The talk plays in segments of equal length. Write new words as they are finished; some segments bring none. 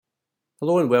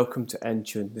Hello and welcome to In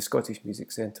Tune, the Scottish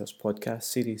Music Centre's podcast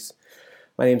series.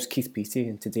 My name's Keith Beattie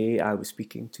and today I was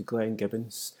speaking to Glenn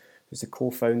Gibbons, who's the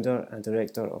co-founder and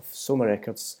director of Soma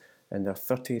Records in their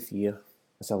 30th year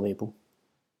as a label.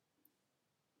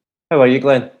 How are you,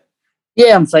 Glenn?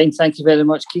 Yeah, I'm fine. Thank you very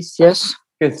much, Keith. Yes.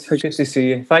 Good to see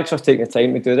you. Thanks for taking the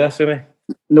time to do this with me.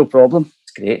 No problem.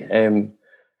 It's great. And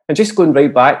just going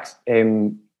right back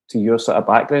to your sort of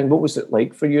background, what was it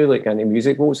like for you, like any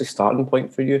music? What was the starting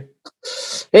point for you?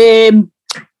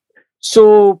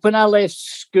 So when I left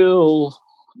school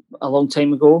a long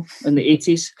time ago in the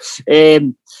 80s,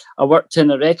 I worked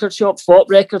in a record shop, Fop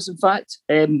Records, in fact,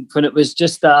 when it was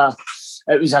just it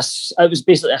was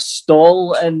basically a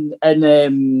stall in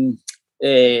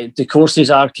the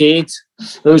Courses Arcade.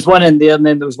 There was one in there, and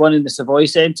then there was one in the Savoy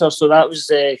Centre. So that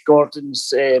was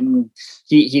Gordon's.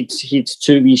 He'd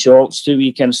two wee shops, two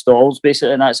wee kind of stalls,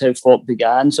 basically, and that's how Fop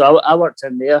began. So I worked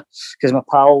in there because my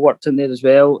pal worked in there as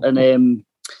well, and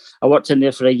I worked in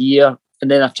there for a year,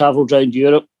 and then I travelled around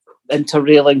Europe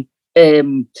interrailing.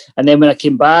 And then when I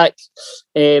came back,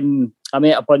 I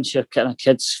met a bunch of kind of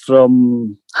kids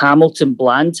from Hamilton,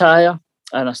 Blantyre,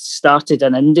 and I started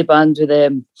an indie band with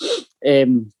them.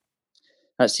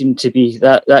 That seemed to be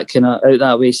that kind of out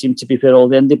that way seemed to be where all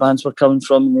the indie bands were coming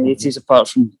from in the 80s, apart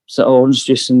from sort of Orange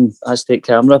Juice and Aztec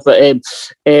Camera. But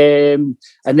and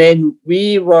then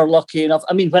we were lucky enough.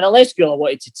 I mean, when I left school, I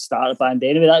wanted to start a band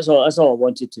anyway. That's all I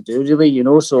wanted to do, really. You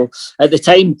know, so at the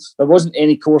time there wasn't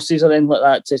any courses or anything like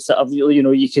that to sort of, you know,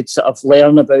 you could sort of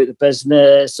learn about the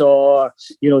business or,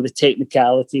 you know, the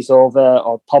technicalities of it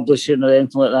or publishing or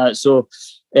anything like that. So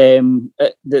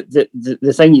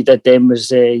the thing you did then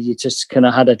was you just kind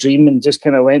of had a dream and just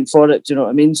kind of went for it. Do you know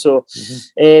what I mean? So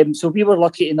so we were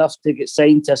lucky enough to get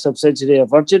signed to a subsidiary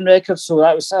of Virgin Records. So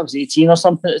I was 18 or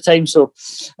something at the time. So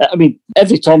I mean,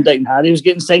 every Tom, Dick and Harry was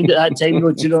getting signed at that time.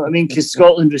 Do you know what I mean? Because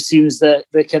Scotland was seen as the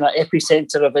kind of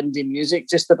epicentre of indie music,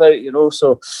 just about, you know.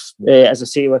 So as I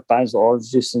say, with bands like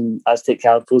Orange Juice and Aztec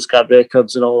Camera, Postcard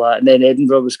Records and all that, and then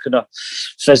Edinburgh was kind of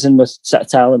fizzing with sort of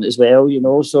talent as well, you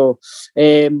know. So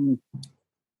and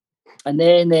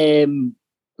then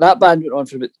that band went on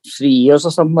for about 3 years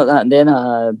or something like that, and then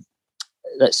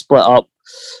that split up,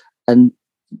 and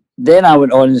then I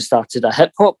went on and started a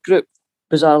hip hop group,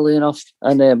 bizarrely enough,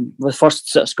 and the first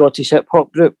sort of Scottish hip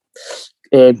hop group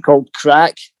called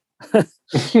Crack.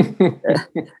 Which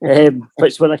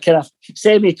were a kind of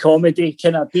semi-comedy,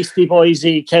 kind of Beastie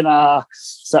Boysy, kind of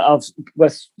sort of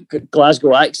with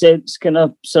Glasgow accents, kind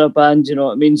of sort of band, you know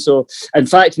what I mean? So, in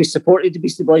fact, we supported the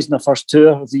Beastie Boys in the first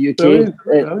tour of the UK,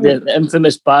 the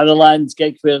infamous Barrowlands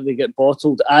gig where they get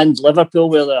bottled, and Liverpool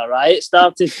where the riot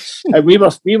started, and we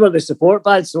were the support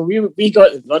band, so we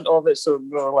got the brunt of it. So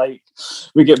we were like,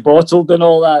 we get bottled and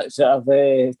all that sort of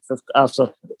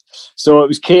after. So it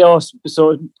was chaos.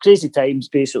 So crazy times,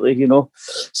 basically, you know.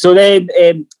 So then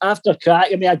after Crack,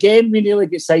 I mean, again, we nearly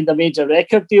get signed a major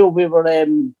record deal. We were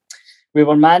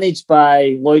managed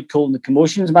by Lloyd Cole and the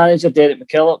Commotions manager, Derek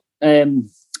McKillop. And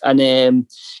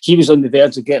he was on the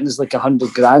verge of getting us like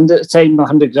 $100,000 at the time,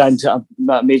 $100,000 to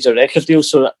a major record deal.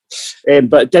 So,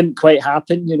 but it didn't quite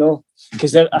happen, you know,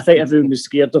 because I think everyone was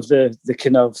scared of the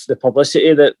kind of the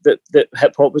publicity that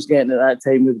hip hop was getting at that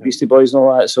time with the Beastie Boys and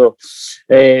all that. So,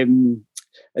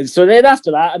 and so then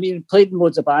after that, I mean, played in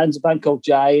loads of bands, a band called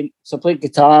Giant. So I played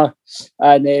guitar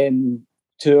and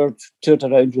toured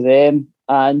around with them.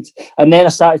 And then I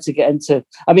started to get into,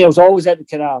 I mean, I was always into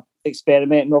kind of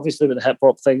experimenting, obviously, with the hip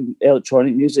hop thing,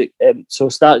 electronic music. So I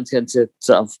started to get into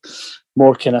sort of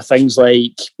more kind of things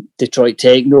like Detroit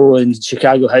techno and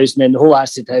Chicago house, and then the whole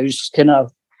acid house kind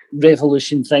of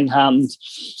revolution thing happened.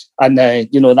 And,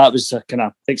 you know, that was a kind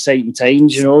of exciting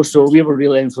times, you know. So we were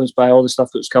really influenced by all the stuff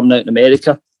that was coming out in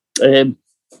America. And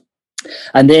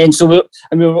then, so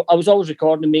I was always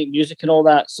recording and making music and all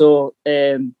that. So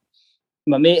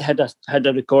my mate had a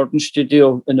recording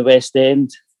studio in the West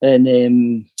End,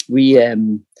 and we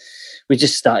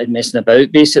just started messing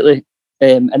about, basically.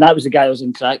 And that was the guy I was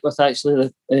in Crack with,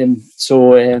 actually. And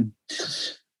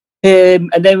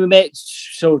then we met,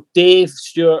 so Dave,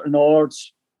 Stuart and Ord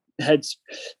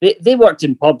they worked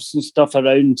in pubs and stuff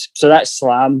around, so that's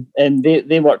Slam, and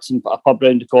they worked in a pub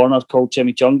around the corner called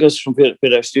Chimichangas from where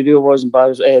our studio was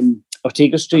in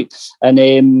Ortega Street.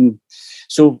 And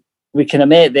so we kind of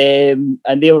met them,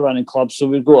 and they were running clubs, so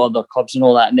we'd go to other clubs and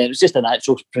all that, and then it was just a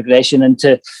natural progression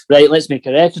into, right, let's make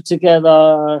a record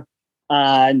together.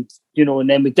 And, you know, and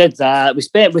then we did that. We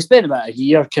spent about a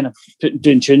year kind of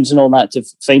doing tunes and all that to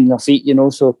find our feet, you know.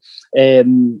 So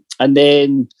and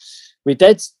then we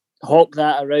did hawk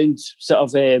that around sort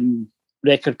of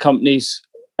record companies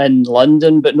in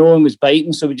London, but no one was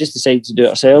biting, so we just decided to do it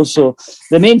ourselves. So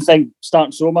the main thing,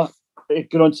 starting Soma,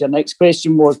 going on to your next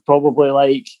question, was probably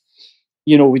like,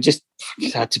 you know, we just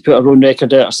had to put our own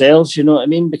record out ourselves, you know what I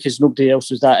mean? Because nobody else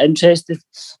was that interested.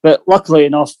 But luckily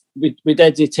enough, we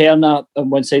did Eterna on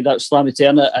one side, that was Slam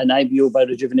Eterna, and IBO by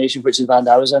Rejuvenation, which is the band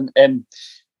I was in.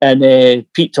 And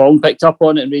Pete Tong picked up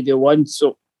on it in Radio 1.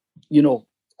 So, you know,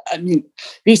 I mean,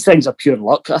 these things are pure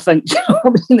luck, I think. You know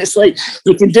what I mean? It's like,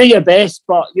 you can do your best,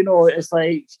 but, you know, it's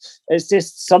like, it's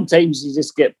just, sometimes you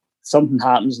just get, something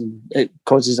happens and it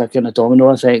causes a kind of domino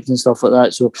effect and stuff like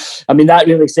that. So, I mean, that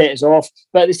really set us off.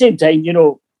 But at the same time, you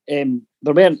know, there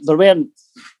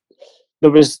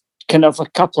was kind of a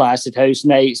couple of acid house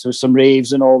nights with some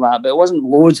raves and all that, but it wasn't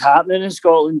loads happening in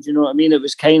Scotland. You know what I mean? It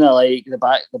was kind of like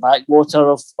the backwater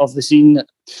of the scene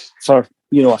for,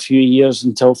 you know, a few years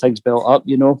until things built up.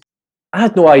 You know. I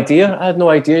had no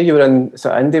idea you were in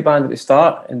sort of indie band at the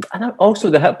start, and also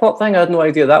the hip hop thing. I had no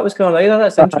idea that was going on either.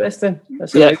 That's interesting.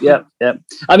 Yeah.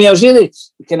 I mean, I was really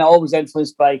kind of always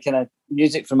influenced by kind of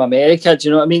music from America. Do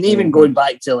you know what I mean? Even going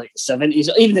back to like the 70s,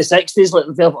 even the 60s, like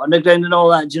the Velvet Underground and all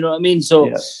that. Do you know what I mean?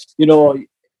 So, you know,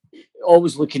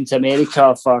 always looking to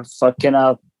America for kind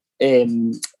of.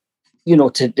 You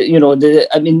know,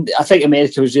 I mean, I think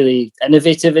America was really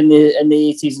innovative in the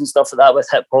 80s and stuff like that with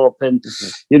hip hop and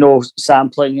you know,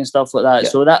 sampling and stuff like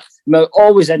that. So that I'm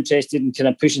always interested in kind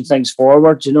of pushing things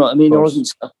forward. You know what I mean? I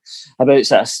wasn't about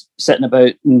sort of sitting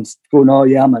about and going, "Oh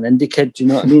yeah, I'm an indie kid." Do you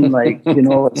know what I mean? Like, you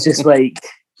know, it's just like,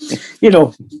 you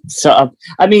know, sort of.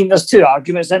 I mean, there's two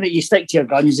arguments in it. You stick to your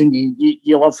guns and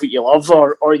you love what you love,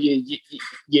 or you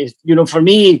know. For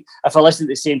me, if I listen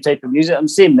to the same type of music, I'm the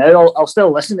same now. I'll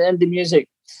still listen to indie music,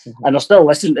 and I'll still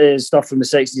listen to stuff from the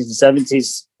 60s and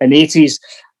 70s and 80s.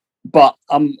 But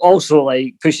I'm also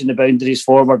like pushing the boundaries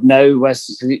forward now with,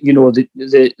 you know,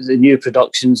 the new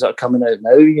productions that are coming out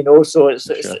now, you know. So it's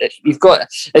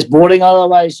boring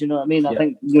otherwise, you know what I mean? I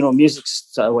think, you know, music's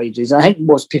sort of wide range. I think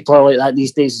most people are like that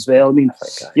these days as well. I mean,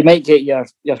 you might get your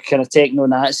kind of techno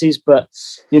Nazis, but,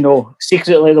 you know,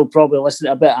 secretly they'll probably listen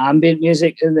to a bit of ambient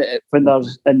music when they're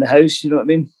in the house, you know what I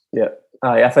mean? Yeah.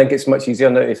 I think it's much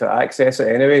easier now to sort of access it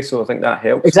anyway, so I think that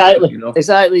helps. Exactly, you know?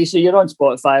 Exactly. So you're on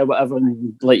Spotify or whatever,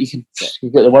 and like you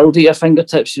get the world at your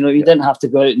fingertips. You know, you didn't have to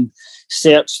go out and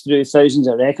search through thousands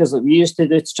of records like we used to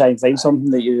do to try and find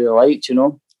something that you really liked. You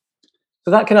know.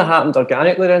 So that kind of happened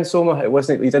organically then, Soma. It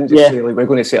wasn't. You didn't just say like, we're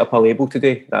going to set up a label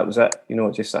today. That was it. You know,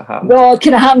 it just happened. No, it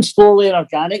kind of happened slowly and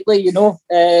organically. You know.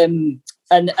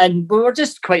 And we were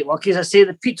just quite lucky. As I say,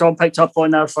 the Pete Tong picked up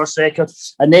on our first record,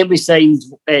 and then we signed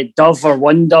Dove, or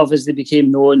One Dove as they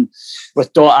became known,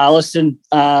 with Dot Allison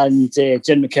and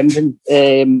Jim McKimbin.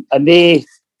 And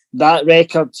that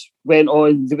record went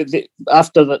on,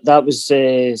 after that was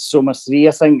Soma 3,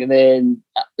 I think, and then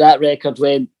that record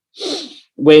went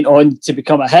on to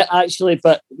become a hit, actually.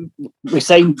 But they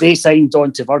signed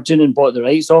on to Virgin and bought the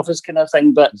rights off us, kind of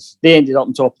thing, but they ended up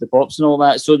on Top of the Pops and all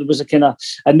that. So there was a kind of,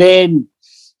 and then,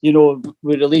 you know,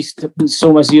 we released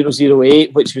Soma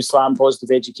 008, which was Slam Positive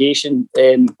Education,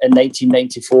 in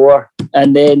 1994.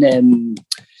 And then,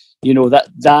 you know,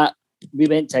 that we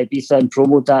went to Ibiza and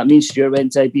promoted that. Me and Stuart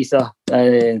went to Ibiza,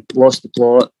 lost the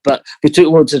plot. But we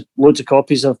took loads of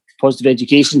copies of Positive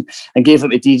Education and gave them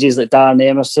to DJs like Darren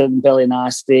Emerson, Billy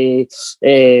Nasty,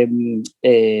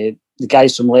 the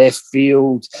guys from Left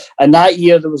Field. And that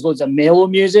year there was loads of mellow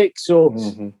music, so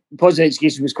Positive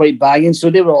Education was quite banging.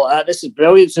 So they were all like, "This is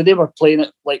brilliant." So they were playing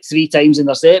it like 3 times in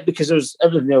their set because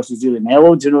everything else was really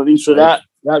mellow. Do you know what I mean? So that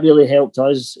really helped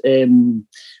us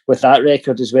with that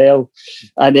record as well.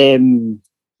 And then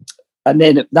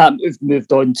that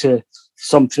moved on to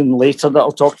something later that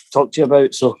I'll talk to you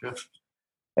about. So,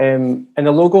 and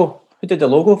the logo. Who did the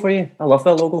logo for you? I love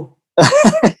that logo.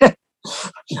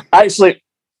 Actually,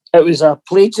 it was a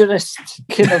plagiarist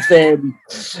kind of.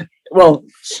 Well,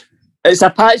 it's a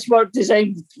patchwork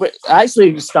design. I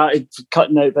actually started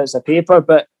cutting out bits of paper,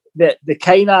 but the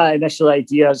kind of initial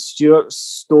idea Stuart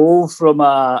stole from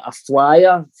a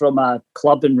flyer from a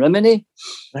club in Rimini.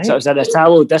 Right. So it was an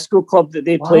Italo disco club that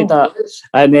they played at,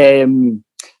 and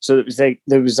so it was like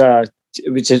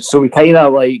so we kind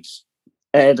of like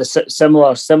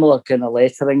the similar kind of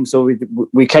lettering. So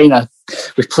we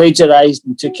plagiarised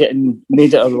and took it and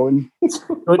made it our own.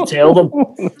 Don't tell them.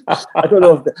 I don't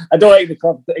know. I don't think the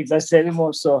club exists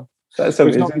anymore. So that's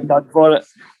amazing. Not done for it.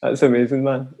 That's amazing,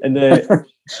 man. And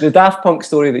the Daft Punk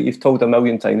story that you've told a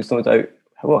million times, no doubt.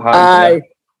 What happened?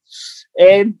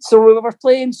 So we were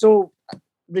playing. So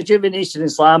Rejuvenation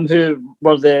and Slam, who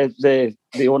were the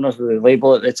owners of the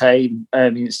label at the time. I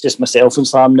mean, it's just myself and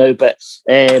Slam now, but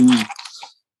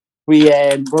we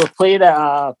were playing at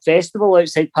a festival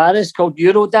outside Paris called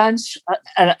Eurodance,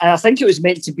 and I think it was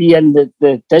meant to be in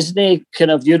the Disney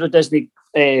kind of Euro Disney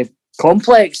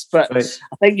complex, but Right.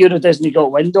 I think Euro Disney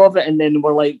got wind of it, and then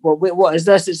we're like, well, wait, what is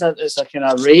this? It's a kind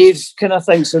of rave kind of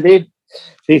thing. So they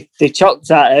chucked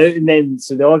that out, and then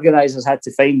so the organisers had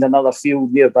to find another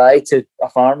field nearby to a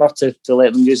farmer to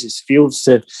let them use his fields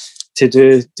to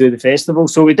do the festival.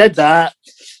 So we did that,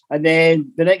 and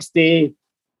then the next day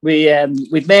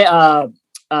we'd met a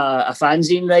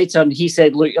fanzine writer, and he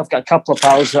said, look, I've got a couple of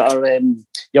pals that are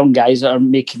young guys that are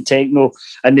making techno,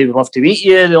 and they would love to meet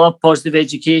you. They love Positive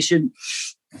Education,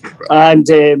 and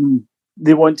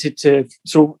they wanted to.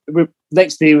 So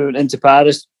next day we went into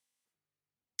Paris,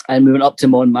 and we went up to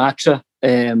Montmartre,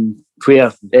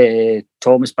 where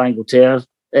Thomas Bangalter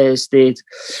stayed,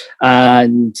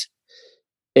 and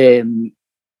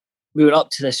we went up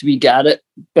to this wee garret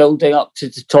building up to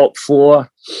the top floor,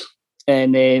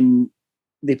 and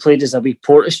they played as a wee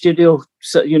Porta studio.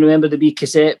 So you remember the wee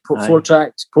cassette,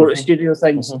 4-track Porta studio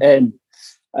things, and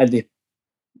they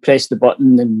pressed the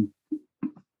button, and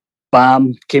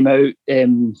bam, came out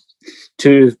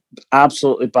two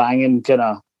absolutely banging kind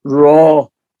of raw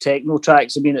techno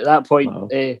tracks. I mean, at that point,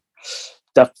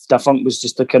 Da Funk was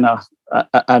just a kind of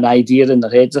an idea in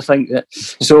their heads, I think.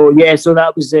 So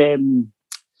that was.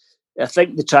 I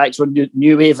think the tracks were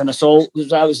New Wave and Assault.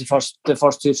 That was the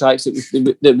first two tracks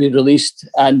that we released,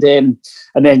 and then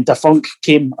Da Funk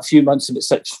came a few months,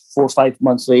 about 4 or 5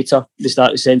 months later. They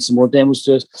started sending some more demos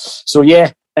to us. So we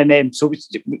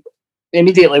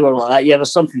immediately were like, yeah,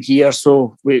 there's something here.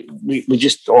 So we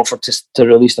just offered to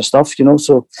release their stuff, you know.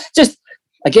 So just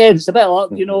again, it's a bit of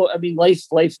luck, you know. I mean, life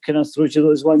kind of throws you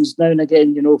those ones now and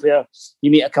again, you know, where you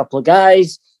meet a couple of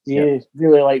guys. You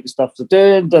really like the stuff they're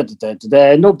doing.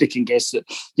 Nobody can guess that,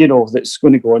 you know, that's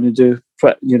going to go on and do,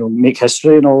 you know, make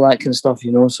history and all that kind of stuff,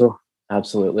 you know. So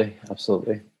absolutely.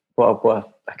 What a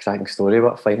exciting story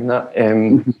about finding that.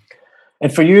 And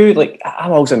for you, like,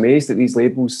 I'm always amazed that these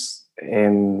labels,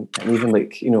 and even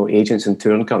like, you know, agents and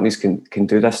touring companies can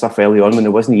do this stuff early on when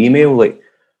there wasn't email. Like,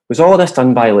 was all this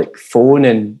done by like phone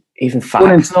and even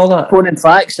fax and all that? Phone and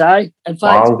fax, aye. In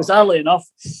fact, bizarrely enough,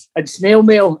 and snail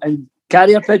mail and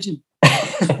carrier pigeon.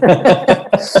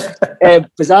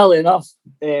 Bizarrely enough,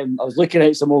 I was looking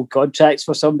at some old contracts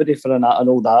for somebody for an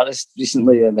old artist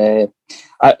recently, and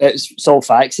it's all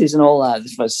faxes and all that.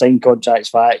 It's signed contracts,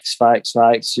 fax.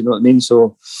 You know what I mean?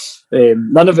 So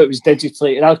none of it was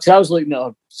digitally. And I was looking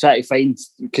at trying to find,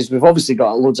 because we've obviously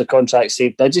got loads of contracts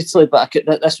saved digitally, but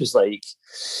this was like,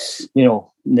 you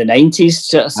know, in the 90s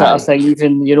sort of thing.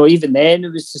 Even then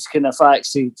it was just kind of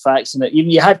faxing it.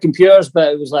 Even you had computers,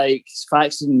 but it was like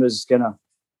faxing was kind of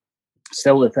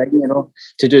still the thing, you know,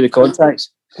 to do the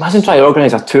contracts. Imagine trying to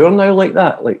organise a tour now like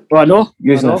that, like, well, I know,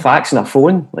 using a fax and a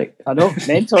phone, like, I know,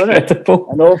 mental, isn't it?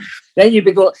 I know. Then you're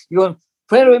going,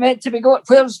 where are we meant to be going?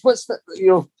 What's the, you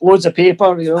know, loads of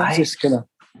paper, you know, just kind of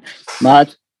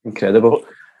mad. Incredible.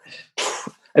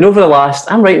 And over the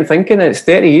last, I'm right in thinking it's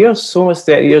 30 years, almost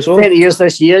 30 years old. 30 years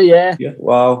this year, yeah.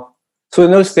 Wow. So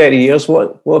in those 30 years,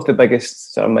 what are the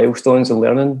biggest sort of milestones and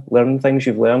learning things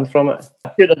you've learned from it?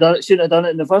 Shouldn't have done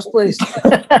it in the first place.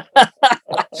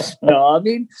 No, I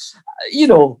mean, you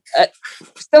know,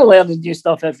 still learning new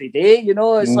stuff every day. You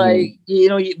know, it's like, you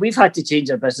know, we've had to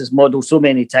change our business model so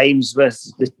many times with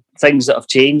the things that have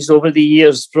changed over the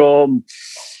years, from,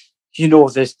 you know,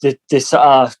 the sort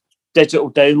of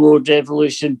digital download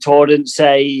revolution, torrent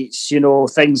sites, you know,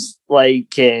 things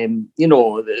like, you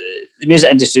know, the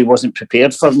music industry wasn't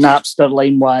prepared for Napster,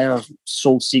 LimeWire,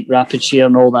 SoulSeek, RapidShare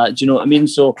and all that. Do you know what I mean?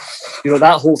 So, you know,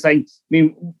 that whole thing, I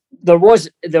mean, there were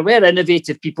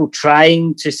innovative people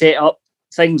trying to set up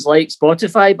things like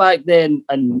Spotify back then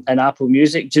and Apple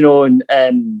Music, you know,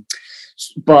 and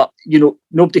but, you know,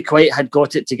 nobody quite had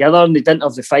got it together, and they didn't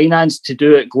have the finance to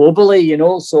do it globally, you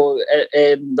know. So,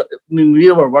 I mean,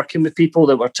 we were working with people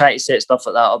that were trying to set stuff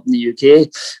like that up in the UK.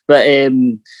 But,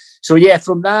 so yeah,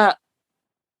 from that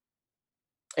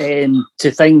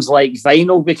to things like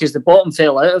vinyl, because the bottom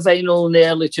fell out of vinyl in the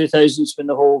early 2000s when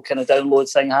the whole kind of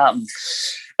download thing happened.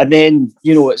 And then,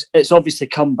 you know, it's obviously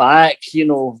come back. You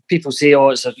know, people say, oh,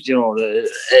 it's, you know,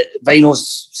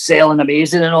 vinyl's selling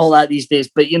amazing and all that these days.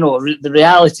 But, you know, the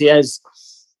reality is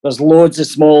there's loads of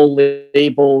small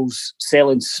labels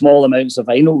selling small amounts of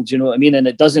vinyl. Do you know what I mean? And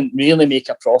it doesn't really make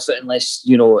a profit unless,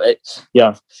 you know,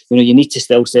 you need to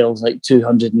still sell like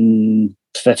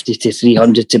 250 to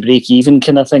 300 to break even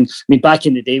kind of thing. I mean, back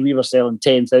in the day, we were selling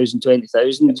 10,000,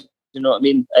 20,000. You know what I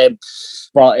mean?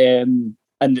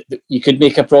 And you could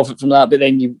make a profit from that, but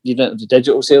then you don't have the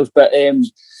digital sales. But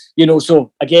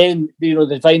So again, the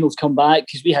vinyls come back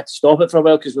because we had to stop it for a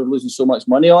while because we were losing so much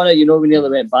money on it. We nearly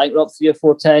went bankrupt 3 or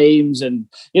 4 times, and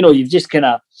you've just kind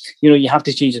of, you have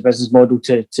to change the business model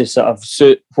to sort of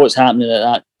suit what's happening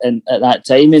at that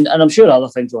time, and I'm sure other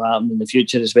things will happen in the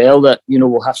future as well. That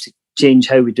we'll have to change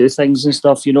how we do things and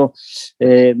stuff. So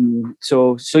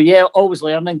yeah, always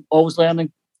learning, always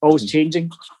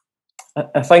changing.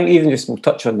 I think even just we'll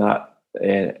touch on that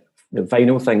the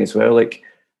vinyl thing as well. Like,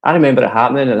 I remember it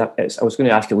happening, and I was going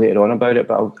to ask you later on about it,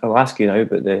 but I'll ask you now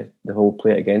about the whole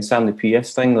Play It Again, Sam, the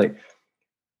PS thing. Like,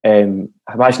 I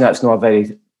imagine that's not a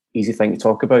very easy thing to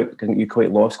talk about, because you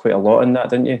quite lost quite a lot in that,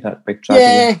 didn't you? That big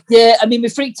tragedy. Yeah. I mean, we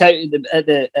freaked out at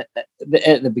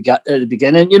the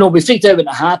beginning. We freaked out when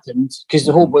it happened because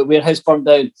the whole warehouse burned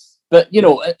down. But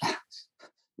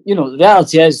the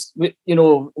reality is, we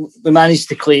managed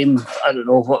to claim, I don't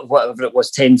know, whatever it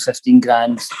was, 10, 15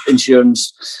 grand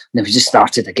insurance, and then we just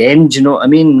started again. Do you know what I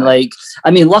mean?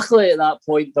 Luckily at that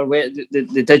point, there were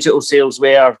the digital sales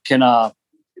were kind of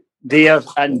there,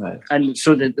 and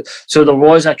so there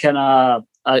was a kind of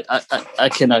a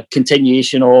kind of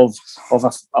continuation of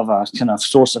a kind of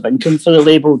source of income for the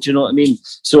label. Do you know what I mean?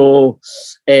 So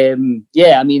it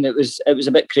was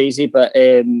a bit crazy, but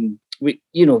we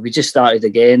just started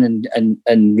again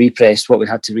and repressed what we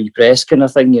had to repress, kind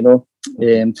of thing. It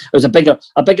was a bigger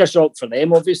shock for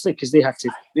them, obviously, because they had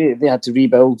to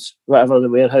rebuild whatever, the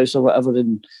warehouse or whatever,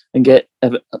 and get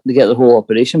the whole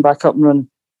operation back up and running.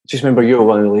 Just remember, you were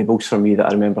one of the labels for me that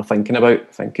I remember thinking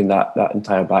that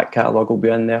entire back catalogue will be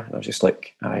in there. And I was just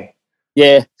like, aye.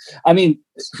 Yeah, I mean,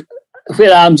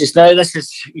 where I am just now, this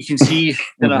is, you can see,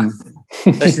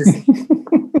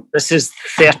 this is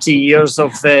 30 years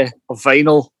of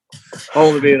vinyl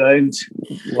all the way around.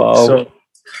 Wow. So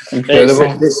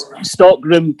incredible. This stock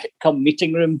room come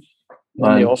meeting room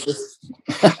in the office.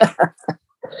 I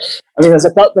mean,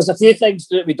 there's a few things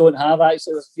that we don't have,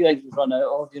 actually. There's a few things we've run out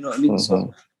of, you know what I mean? Mm-hmm.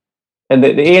 So. And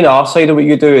the A&R side of what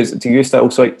you do is, do you still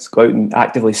go out and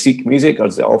actively seek music, or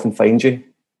does it often find you?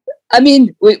 I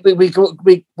mean,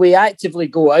 we actively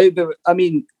go out, but I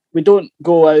mean, we don't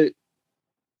go out.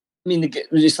 I mean,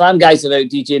 the Slam guys are out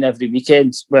DJing every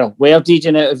weekend. Well, we're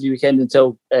DJing out every weekend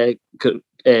until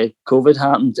COVID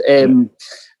happened.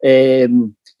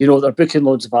 They're booking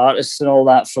loads of artists and all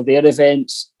that for their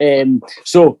events.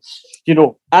 So,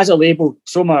 as a label,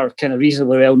 some are kind of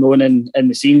reasonably well known in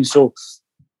the scene. So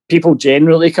people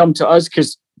generally come to us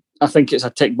because I think it's a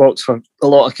tick box for a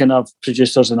lot of kind of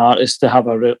producers and artists to have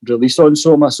a release on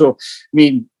Soma. So, I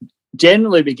mean,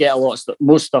 generally we get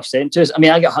most stuff sent to us. I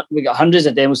mean, we got hundreds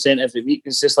of demos sent every week.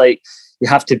 It's just like, you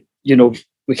have to,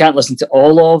 we can't listen to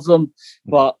all of them,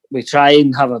 but we try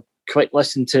and have a quick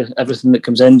listen to everything that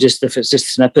comes in, just if it's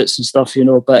just snippets and stuff,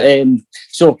 But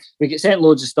so we get sent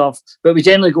loads of stuff, but we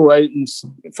generally go out and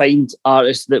find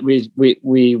artists that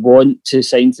we want to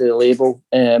sign to the label.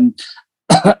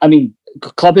 I mean,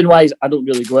 clubbing wise, I don't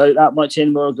really go out that much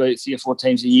anymore. I go out 3 or 4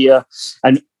 times a year,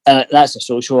 and that's a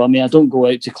social. I mean, I don't go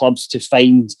out to clubs to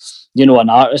find, an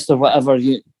artist or whatever.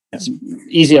 It's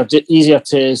easier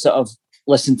to sort of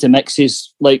listen to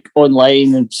mixes like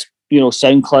online and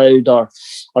SoundCloud, or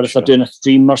if they're doing a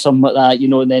stream or something like that,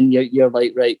 and then you're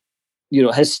like, right,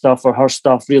 his stuff or her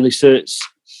stuff really suits.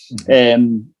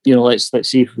 Mm-hmm. Let's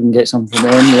see if we can get something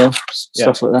from them,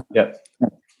 stuff like that. Yeah.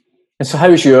 And so how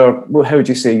would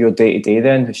you say your day-to-day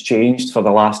then has changed for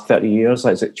the last 30 years?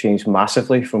 Like, has it changed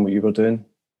massively from what you were doing?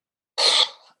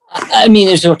 I mean,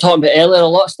 as we were talking about earlier, a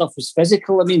lot of stuff was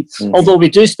physical. I mean, although we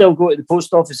do still go to the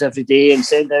post office every day and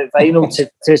send out vinyl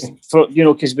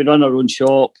because we run our own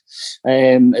shop,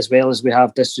 as well as we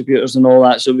have distributors and all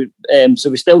that. So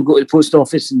we still go to the post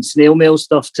office and snail mail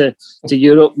stuff to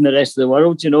Europe and the rest of the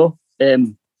world,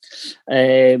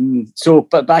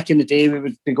 But back in the day, we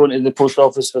would be going to the post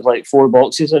office with like 4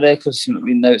 boxes of records. I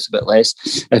mean, now it's a bit less.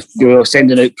 If you were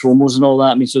sending out promos and all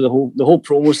that, I mean, so the whole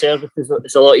promo service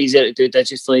it's a lot easier to do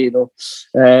digitally,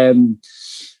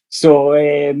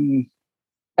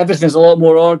 everything's a lot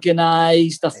more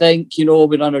organised. I think we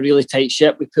run a really tight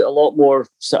ship. We put a lot more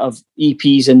sort of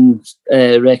EPs and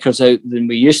records out than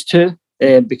we used to.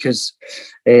 Because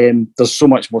there's so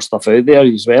much more stuff out there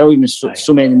as well.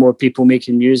 So many more people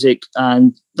making music,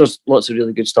 and there's lots of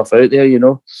really good stuff out there.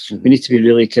 Mm-hmm. We need to be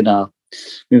really kind of.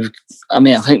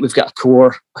 I think we've got a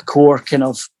core kind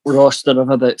of roster of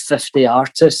about 50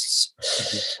 artists,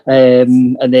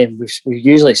 mm-hmm. And then we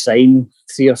usually sign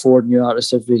 3 or 4 new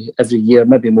artists every year,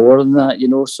 maybe more than that.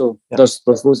 So there's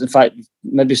loads. In fact,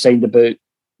 maybe signed about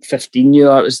 15 new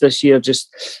artists this year,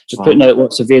 just putting out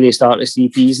lots of various artist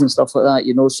EPs and stuff like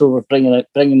that, so we're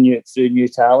bringing you through new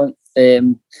talent. I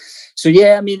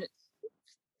mean,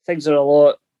 things are a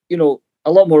lot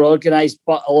a lot more organised,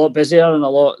 but a lot busier, and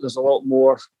there's a lot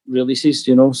more releases,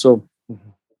 so. And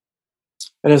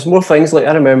there's more things, like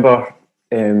I remember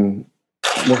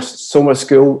Summer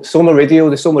School, Summer Radio.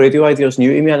 The Summer Radio idea is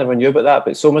new to me. I never knew about that,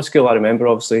 but Summer School, I remember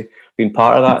obviously being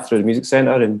part of that through the Music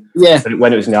Centre, and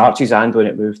when it was in the Arches and when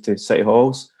it moved to City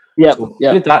Halls. Yeah. So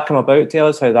how did that come about? Tell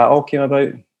us how that all came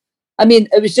about. I mean,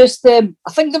 it was just, I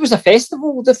think there was a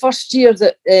festival the first year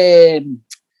that,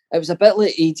 it was a bit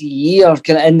like ADE or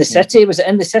kind of in the city. Was it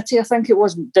in the city? I think it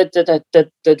was. Did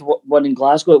one in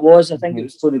Glasgow? It was. I think it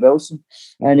was Tony Wilson.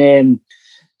 And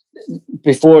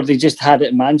before they just had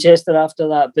it in Manchester after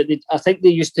that. But I think they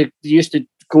used to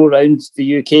go around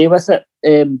the UK with it.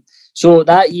 So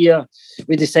that year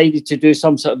we decided to do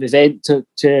some sort of event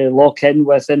to lock in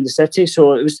within the city.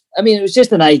 So it was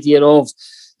just an idea of,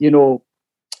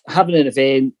 having an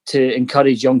event to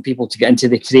encourage young people to get into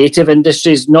the creative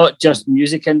industries, not just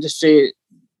music industry.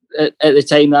 At the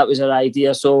time, that was our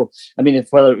idea. So, I mean,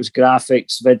 whether it was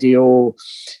graphics, video,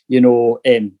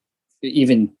 even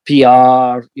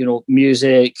PR,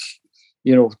 music,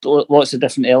 lots of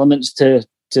different elements to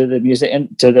the music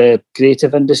and to the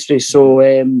creative industry. So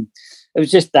it was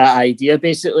just that idea,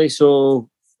 basically. So,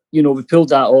 we pulled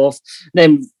that off.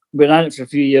 Then we ran it for a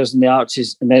few years in the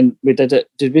Arches, and then we did it.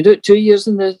 Did we do it 2 years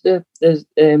in the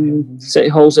City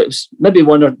Halls? It was maybe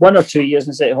one or 2 years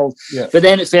in City Hall. Yeah. But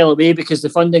then it fell away because the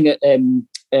funding at the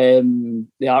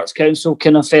Arts Council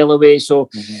kind of fell away. So,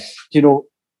 to do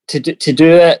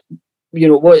it,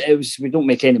 what it was, we don't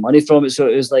make any money from it. So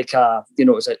it was like it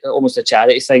was almost a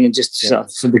charity thing, and just sort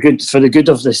of for the good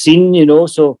of the scene,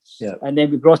 So, and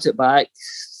then we brought it back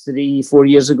 3-4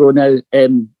 years ago now.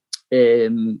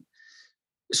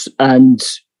 And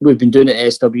we've been doing it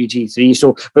at SWG3.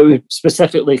 So, but we're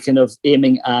specifically kind of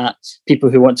aiming at people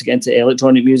who want to get into the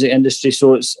electronic music industry.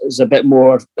 So it's a bit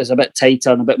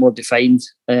tighter and a bit more defined.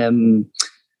 The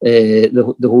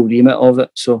whole remit of it.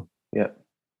 So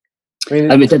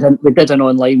and we did an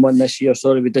online one this year.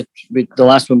 Sorry, the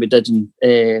last one we did in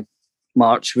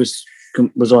March was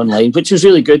online, which was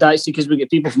really good actually, because we get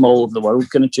people from all over the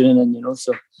world kind of tuning in.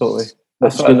 So totally.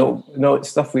 That's what I know. It's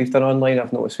stuff we've done online.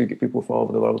 I've noticed we get people from all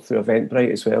over the world through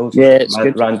Eventbrite as well. Yeah, it's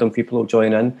good. Random people will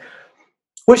join in.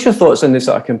 What's your thoughts on the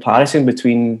sort of comparison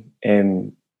between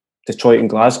Detroit and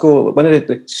Glasgow? One of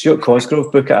the Stuart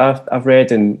Cosgrove book I've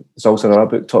read, and there's also another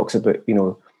book talks about,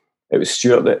 it was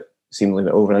Stuart that seemingly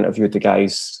went over and interviewed the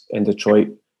guys in Detroit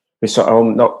who sort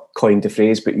of not coined the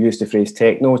phrase, but used the phrase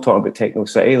techno, talking about Techno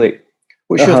City. Like,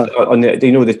 what's your thought on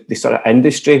the sort of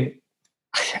industry?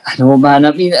 I know, man.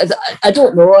 I mean, I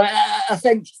don't know. I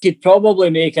think you could probably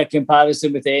make a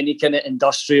comparison with any kind of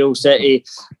industrial city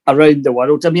around the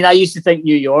world. I mean, I used to think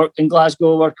New York and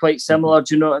Glasgow were quite similar.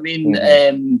 Do you know what I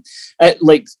mean?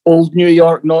 Like old New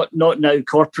York, not now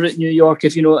corporate New York,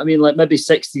 if you know what I mean. Like maybe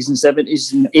 60s and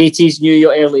 70s and 80s New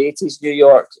York, early 80s New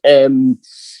York. And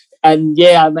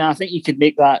yeah, I mean, I think you could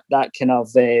make that kind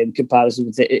of comparison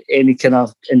with any kind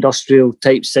of industrial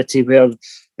type city where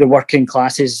the working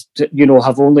classes,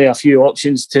 have only a few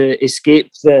options to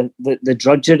escape the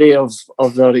drudgery of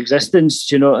their existence.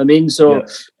 Do you know what I mean? So,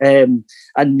 and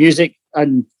music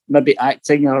and maybe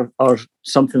acting or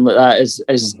something like that is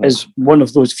one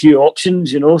of those few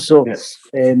options. So,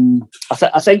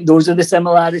 I think those are the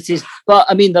similarities. But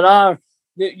I mean, there are.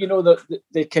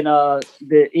 The kind of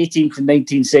the 18th and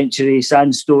 19th century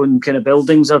sandstone kind of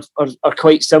buildings are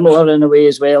quite similar in a way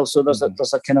as well. So there's a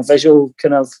kind of visual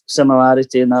kind of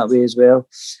similarity in that way as well.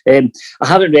 I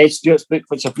haven't read Stuart's book,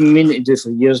 which I've been meaning to do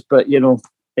for years, but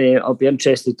I'll be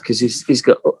interested because he's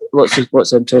got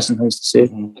lots of interesting things to say.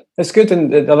 It's good.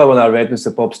 And the other one I read was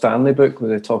the Bob Stanley book,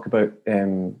 where they talk about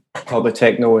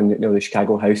techno and the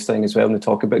Chicago house thing as well, and they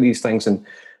talk about these things. And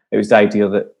it was the idea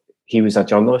that he was a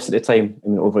journalist at the time,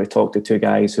 and over he talked to two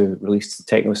guys who released the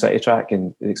Techno City track,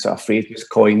 and the sort of phrase was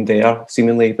coined there,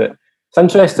 seemingly. But it's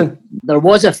interesting. There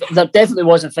definitely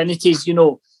was affinities,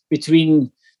 between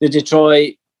the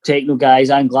Detroit techno guys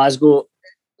and Glasgow.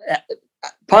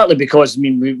 Partly because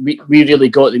we really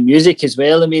got the music as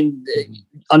well. I mean,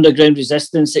 Underground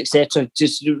Resistance, etc.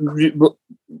 Just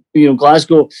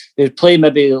Glasgow, they'd play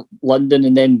maybe London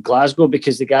and then Glasgow,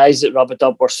 because the guys at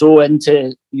Rub-a-Dub were so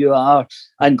into UR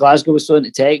and Glasgow was so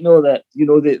into techno that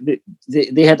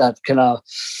they had a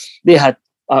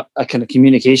kind of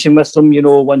communication with them,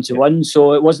 1-to-1.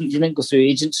 So it wasn't, you didn't go through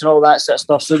agents and all that sort of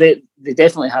stuff. So they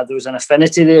definitely had, there was an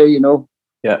affinity there,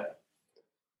 Yeah.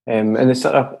 And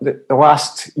the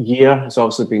last year has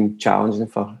obviously been challenging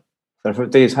for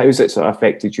days. How's it sort of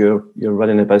affected your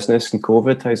running a business and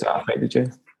COVID? How's that affected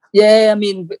you? Yeah, I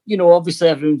mean, obviously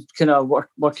everyone's kind of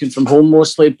working from home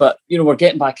mostly, but, we're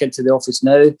getting back into the office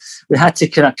now. We had to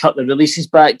kind of cut the releases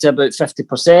back to about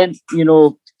 50%,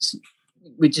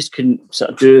 we just couldn't sort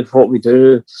of do what we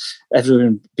do,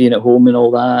 everyone being at home and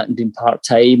all that and being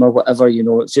part-time or whatever,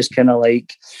 it's just kind of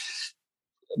like,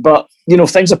 but,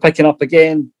 things are picking up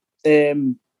again.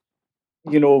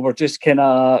 We're just kind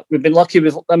of, we've been lucky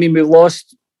we've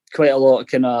lost quite a lot of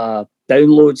kind of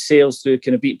download sales through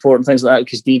kind of Beatport and things like that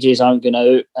because DJs aren't going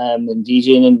out and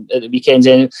DJing at the weekends,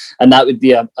 and that would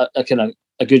be a kind of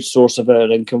a good source of our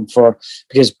income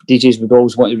because DJs would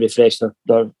always want to refresh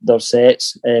their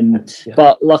sets.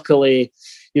 But luckily,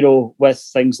 with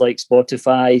things like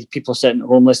Spotify, people are sitting at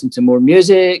home listening to more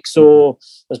music, so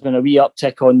there's been a wee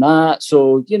uptick on that.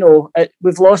 So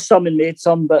we've lost some and made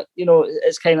some, but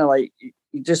it's kind of like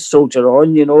you just soldier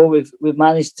on. We've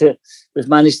managed to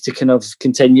kind of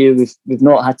continue. We've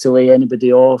not had to lay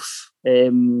anybody off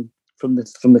from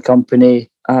the company,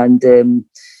 and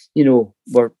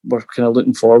we're kind of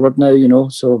looking forward now.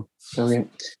 So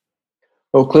brilliant.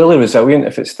 Well, clearly resilient.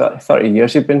 If it's 30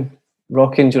 years you've been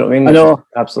rocking, do you know what I mean? I know.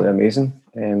 Absolutely amazing.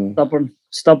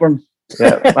 Stubborn.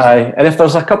 Yeah, aye. And if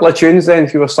there's a couple of tunes then,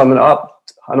 if you were summing it up,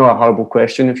 I know a horrible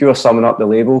question, if you were summing up the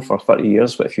label for 30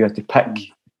 years, but if you had to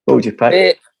pick, what would you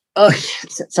pick?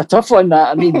 It's a tough one, that.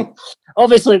 I mean,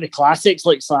 obviously the classics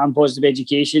like Slam, Positive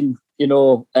Education,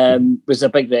 was a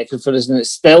big record for us, and it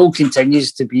still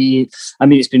continues to be. I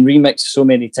mean, it's been remixed so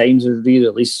many times, or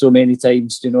re-released so many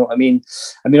times. Do you know what I mean?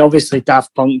 I mean, obviously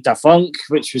Daft Punk, Da Funk,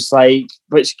 which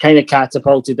kind of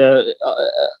catapulted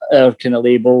our kind of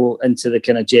label into the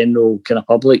kind of general kind of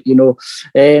public,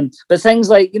 But things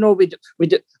like,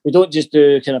 we don't just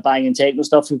do kind of banging techno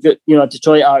stuff. We've got, a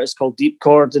Detroit artist called Deep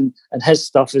Chord, and his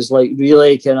stuff is like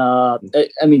really kind of,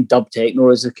 I mean, dub techno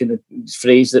is a kind of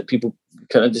phrase that people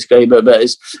kind of describe it, but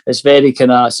it's very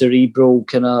kind of cerebral,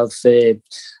 kind of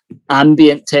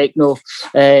ambient techno.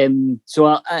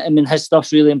 So I mean, his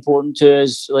stuff's really important to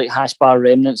us. Like Hash Bar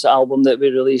Remnants album that we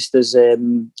released is a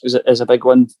big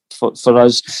one for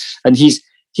us, and he's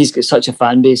got such a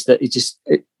fan base that he just,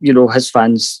 his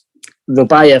fans, they'll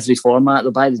buy every format.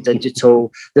 They'll buy the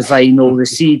digital, the vinyl, the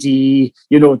CD,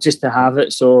 just to have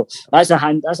it. So that's a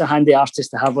handy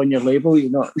artist to have on your label,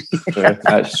 True,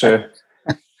 that's true.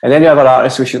 And any other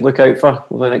artists we should look out for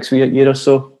over the next year or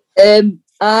so?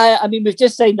 I mean, we've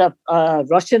just signed a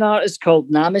Russian artist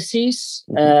called Nemesis.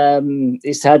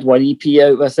 He's had one EP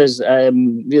out with us,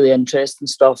 really interesting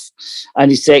stuff.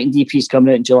 And his second EP is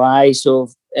coming out in July.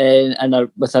 So,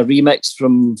 with a remix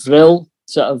from Vril,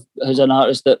 sort of, who's an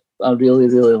artist that I really,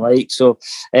 really like. So,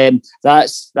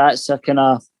 that's a kind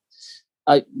of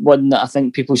one that I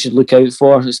think people should look out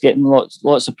for. It's getting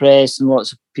lots of press and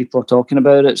lots of people are talking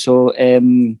about it. So,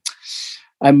 and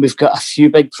we've got a few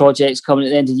big projects coming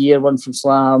at the end of the year. One from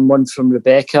Slam, one from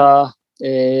Rebecca,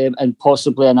 and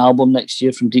possibly an album next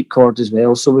year from Deep Chord as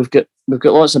well. So we've got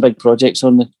lots of big projects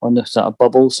on the sort of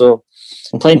bubble. So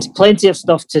plenty of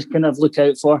stuff to kind of look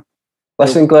out for.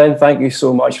 Listen, Glenn, thank you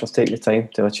so much for taking the time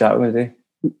to have a chat with me today.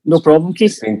 No problem,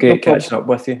 Keith. It's been great catching up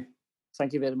with you.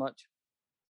 Thank you very much.